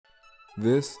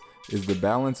This is the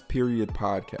Balance Period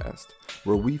podcast,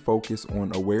 where we focus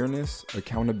on awareness,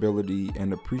 accountability,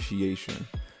 and appreciation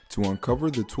to uncover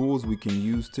the tools we can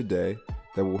use today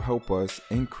that will help us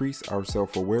increase our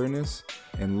self-awareness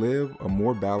and live a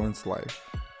more balanced life.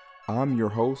 I'm your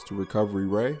host, Recovery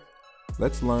Ray.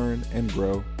 Let's learn and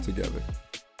grow together.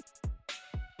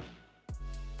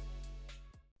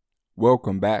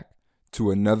 Welcome back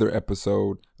to another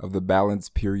episode of the Balance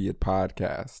Period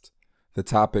podcast. The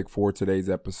topic for today's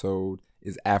episode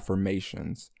is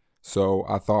affirmations. So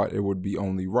I thought it would be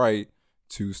only right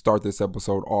to start this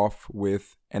episode off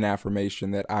with an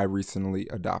affirmation that I recently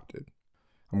adopted.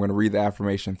 I'm going to read the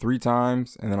affirmation 3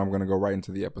 times and then I'm going to go right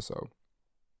into the episode.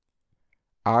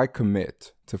 I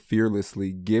commit to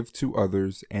fearlessly give to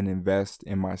others and invest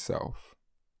in myself.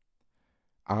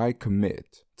 I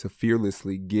commit to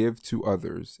fearlessly give to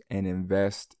others and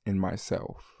invest in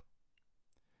myself.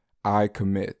 I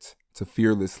commit to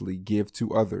fearlessly give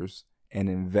to others and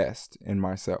invest in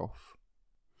myself.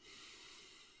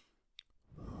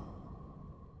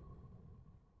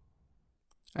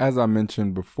 As I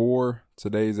mentioned before,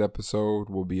 today's episode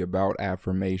will be about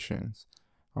affirmations.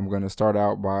 I'm going to start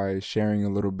out by sharing a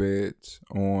little bit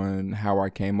on how I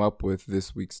came up with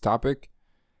this week's topic.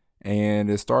 And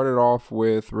it started off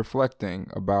with reflecting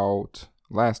about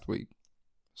last week.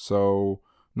 So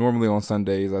normally on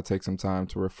Sundays, I take some time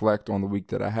to reflect on the week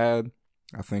that I had.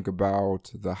 I think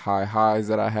about the high highs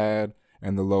that I had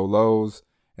and the low lows,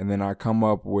 and then I come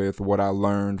up with what I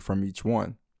learned from each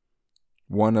one.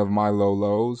 One of my low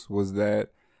lows was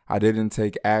that I didn't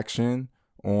take action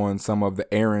on some of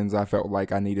the errands I felt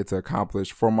like I needed to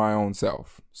accomplish for my own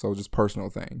self. So just personal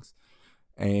things.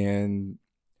 And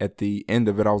at the end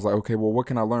of it, I was like, okay, well, what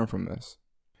can I learn from this?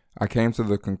 I came to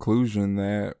the conclusion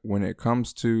that when it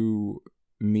comes to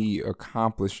me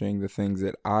accomplishing the things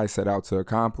that I set out to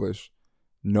accomplish,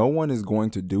 no one is going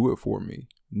to do it for me,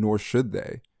 nor should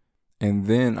they. And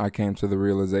then I came to the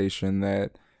realization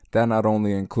that not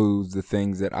only includes the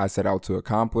things that I set out to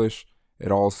accomplish,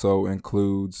 it also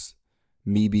includes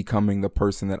me becoming the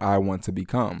person that I want to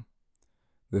become.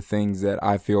 The things that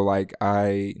I feel like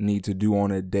I need to do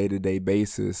on a day-to-day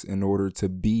basis in order to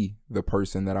be the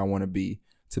person that I want to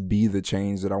be the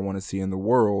change that I want to see in the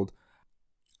world.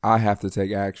 I have to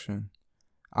take action.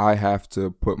 I have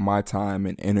to put my time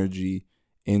and energy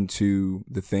into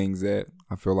the things that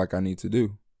I feel like I need to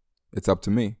do. It's up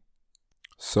to me.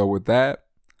 So with that,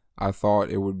 I thought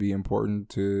it would be important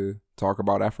to talk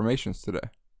about affirmations today.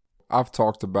 I've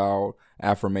talked about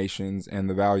affirmations and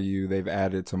the value they've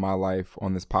added to my life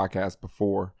on this podcast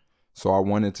before. So I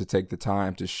wanted to take the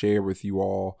time to share with you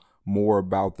all more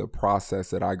about the process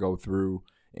that I go through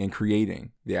in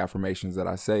creating the affirmations that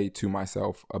I say to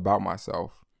myself about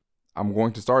myself. I'm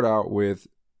going to start out with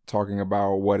talking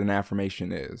about what an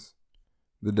affirmation is.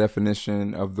 The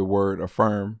definition of the word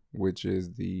affirm, which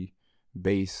is the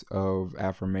base of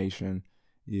affirmation,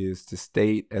 is to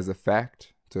state as a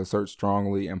fact, to assert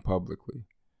strongly and publicly.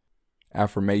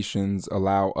 Affirmations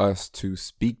allow us to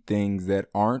speak things that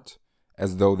aren't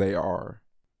as though they are.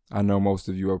 I know most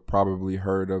of you have probably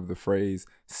heard of the phrase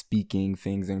speaking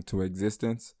things into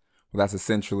existence. Well, that's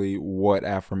essentially what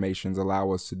affirmations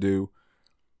allow us to do.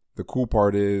 The cool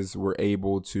part is we're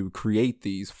able to create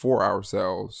these for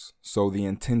ourselves, so the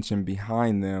intention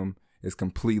behind them is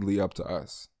completely up to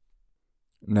us.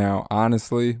 Now,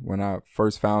 honestly, when I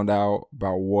first found out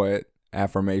about what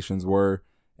affirmations were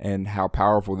and how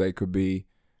powerful they could be,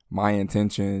 my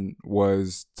intention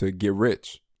was to get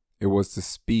rich. It was to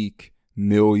speak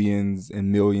millions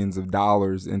and millions of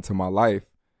dollars into my life.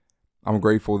 I'm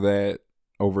grateful that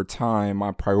over time,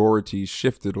 my priorities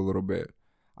shifted a little bit.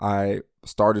 I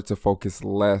started to focus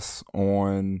less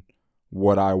on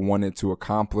what I wanted to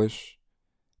accomplish,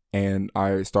 and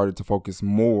I started to focus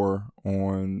more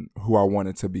on who I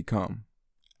wanted to become.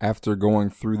 After going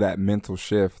through that mental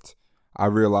shift, I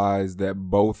realized that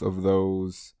both of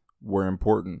those were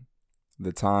important.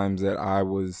 The times that I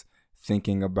was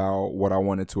thinking about what I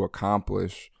wanted to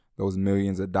accomplish, those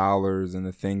millions of dollars and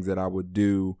the things that I would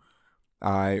do,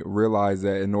 I realized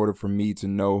that in order for me to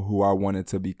know who I wanted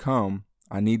to become,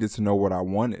 I needed to know what I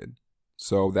wanted.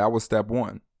 So that was step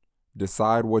 1.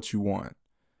 Decide what you want.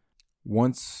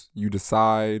 Once you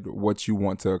decide what you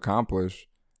want to accomplish,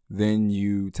 then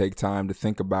you take time to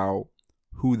think about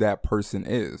who that person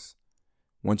is.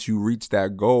 Once you reach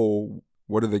that goal,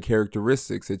 what are the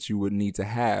characteristics that you would need to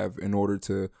have in order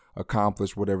to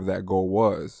accomplish whatever that goal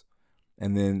was?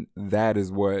 And then that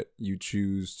is what you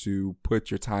choose to put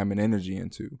your time and energy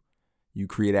into. You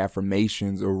create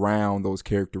affirmations around those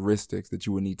characteristics that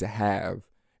you would need to have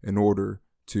in order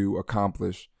to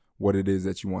accomplish what it is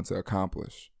that you want to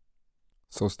accomplish.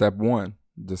 So step 1,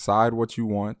 decide what you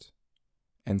want.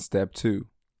 And step 2,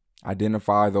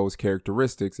 identify those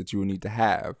characteristics that you will need to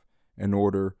have in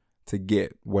order to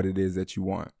get what it is that you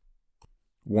want.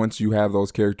 Once you have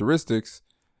those characteristics,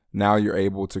 now you're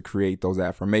able to create those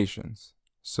affirmations.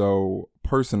 So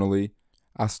personally,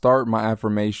 I start my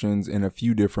affirmations in a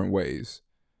few different ways.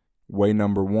 Way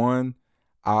number 1,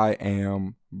 I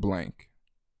am blank.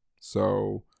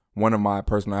 So one of my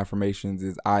personal affirmations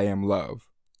is I am love.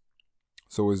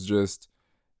 So it's just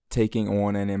taking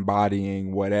on and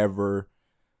embodying whatever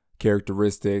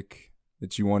characteristic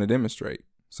that you want to demonstrate.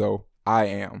 So I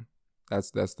am.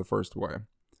 That's the first way.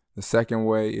 The second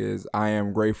way is I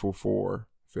am grateful for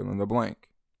fill in the blank.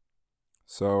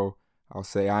 So I'll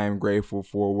say I am grateful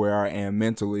for where I am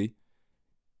mentally,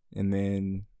 and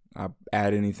then I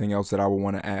add anything else that I would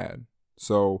want to add.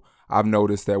 So I've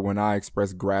noticed that when I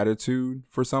express gratitude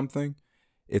for something,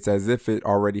 it's as if it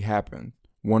already happened.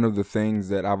 One of the things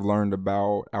that I've learned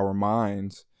about our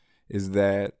minds is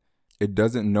that it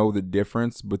doesn't know the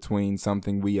difference between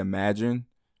something we imagine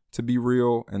to be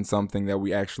real and something that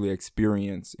we actually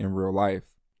experience in real life.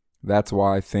 That's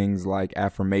why things like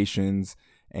affirmations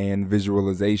and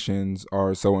visualizations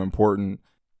are so important.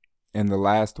 And the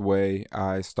last way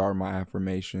I start my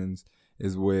affirmations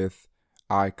is with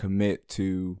I commit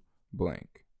to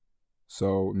blank.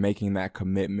 So making that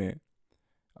commitment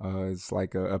is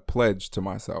like a pledge to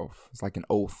myself. It's like an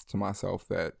oath to myself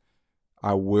that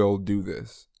I will do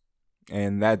this.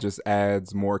 And that just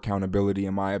adds more accountability,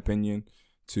 in my opinion,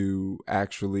 to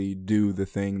actually do the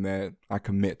thing that I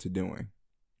commit to doing.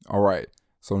 All right.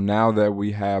 So now that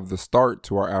we have the start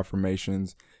to our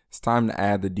affirmations, it's time to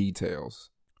add the details.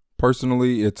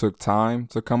 Personally, it took time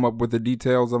to come up with the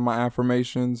details of my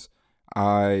affirmations.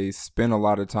 I spent a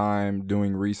lot of time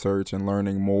doing research and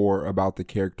learning more about the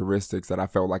characteristics that I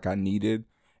felt like I needed.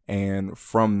 And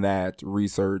from that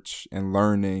research and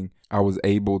learning, I was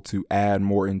able to add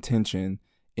more intention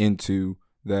into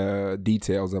the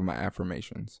details of my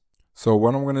affirmations. So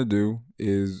what I'm going to do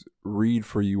is read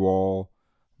for you all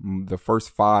the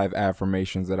first 5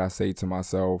 affirmations that I say to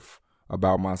myself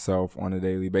about myself on a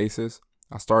daily basis.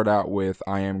 I start out with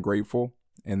I am grateful,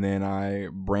 and then I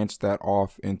branch that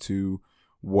off into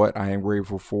what I am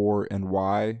grateful for and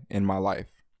why in my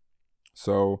life.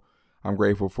 So I'm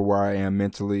grateful for where I am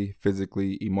mentally,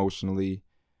 physically, emotionally,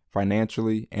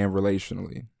 financially, and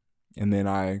relationally. And then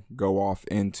I go off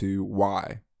into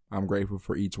why I'm grateful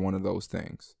for each one of those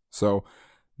things. So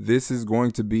this is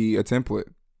going to be a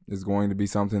template. It's going to be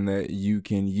something that you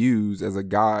can use as a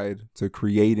guide to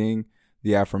creating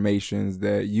the affirmations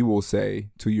that you will say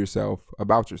to yourself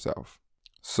about yourself.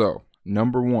 So,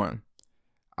 number 1,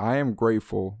 I am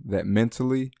grateful that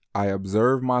mentally I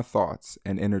observe my thoughts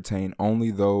and entertain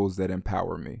only those that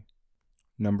empower me.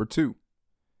 Number 2,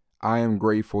 I am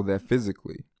grateful that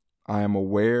physically I am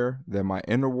aware that my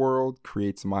inner world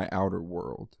creates my outer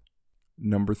world.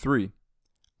 Number 3,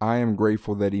 I am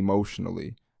grateful that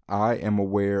emotionally I am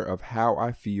aware of how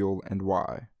I feel and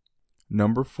why.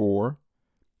 Number 4,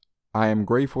 I am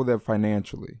grateful that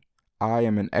financially I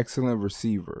am an excellent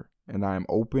receiver and I am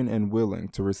open and willing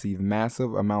to receive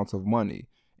massive amounts of money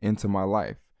into my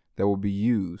life that will be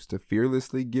used to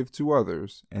fearlessly give to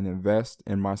others and invest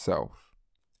in myself.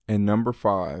 And number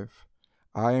 5,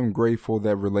 I am grateful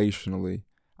that relationally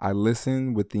I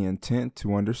listen with the intent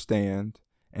to understand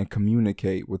and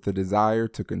communicate with the desire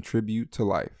to contribute to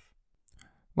life.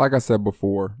 Like I said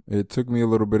before, it took me a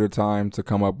little bit of time to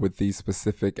come up with these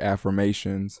specific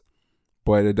affirmations,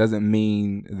 but it doesn't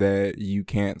mean that you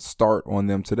can't start on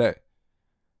them today.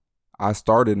 I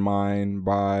started mine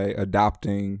by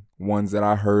adopting ones that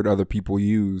I heard other people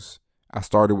use. I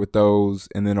started with those,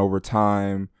 and then over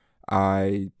time,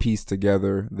 I pieced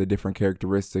together the different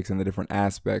characteristics and the different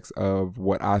aspects of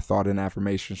what I thought an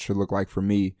affirmation should look like for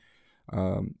me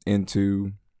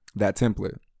into that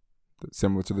template,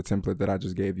 similar to the template that I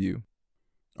just gave you.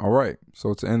 All right,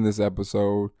 so to end this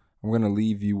episode, I'm going to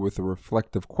leave you with a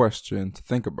reflective question to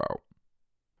think about.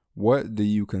 What do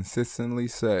you consistently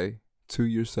say to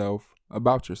yourself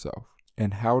about yourself?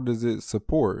 And how does it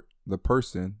support the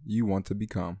person you want to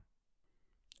become?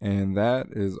 And that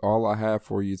is all I have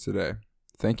for you today.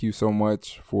 Thank you so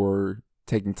much for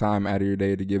taking time out of your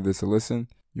day to give this a listen.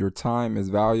 Your time is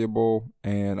valuable,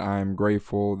 and I'm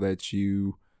grateful that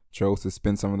you chose to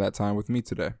spend some of that time with me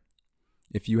today.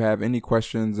 If you have any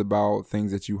questions about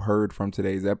things that you heard from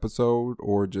today's episode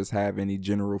or just have any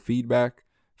general feedback,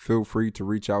 feel free to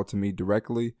reach out to me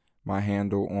directly. My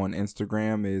handle on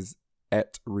Instagram is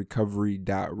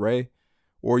 @recovery.ray,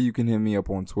 or you can hit me up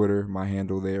on Twitter. My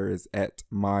handle there is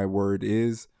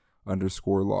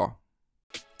 @mywordis_law.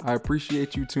 I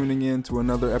appreciate you tuning in to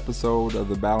another episode of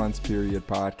the Balance Period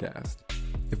podcast.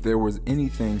 If there was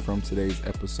anything from today's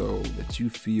episode that you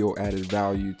feel added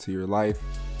value to your life,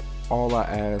 all I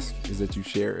ask is that you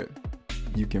share it.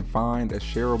 You can find a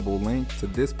shareable link to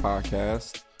this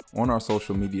podcast on our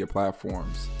social media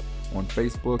platforms. On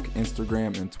Facebook,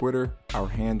 Instagram, and Twitter, our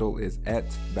handle is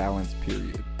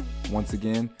 @BalancePeriod. Once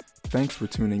again, thanks for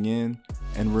tuning in,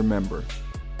 and remember,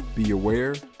 be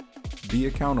aware, be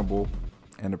accountable,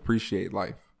 and appreciate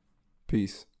life.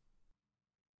 Peace.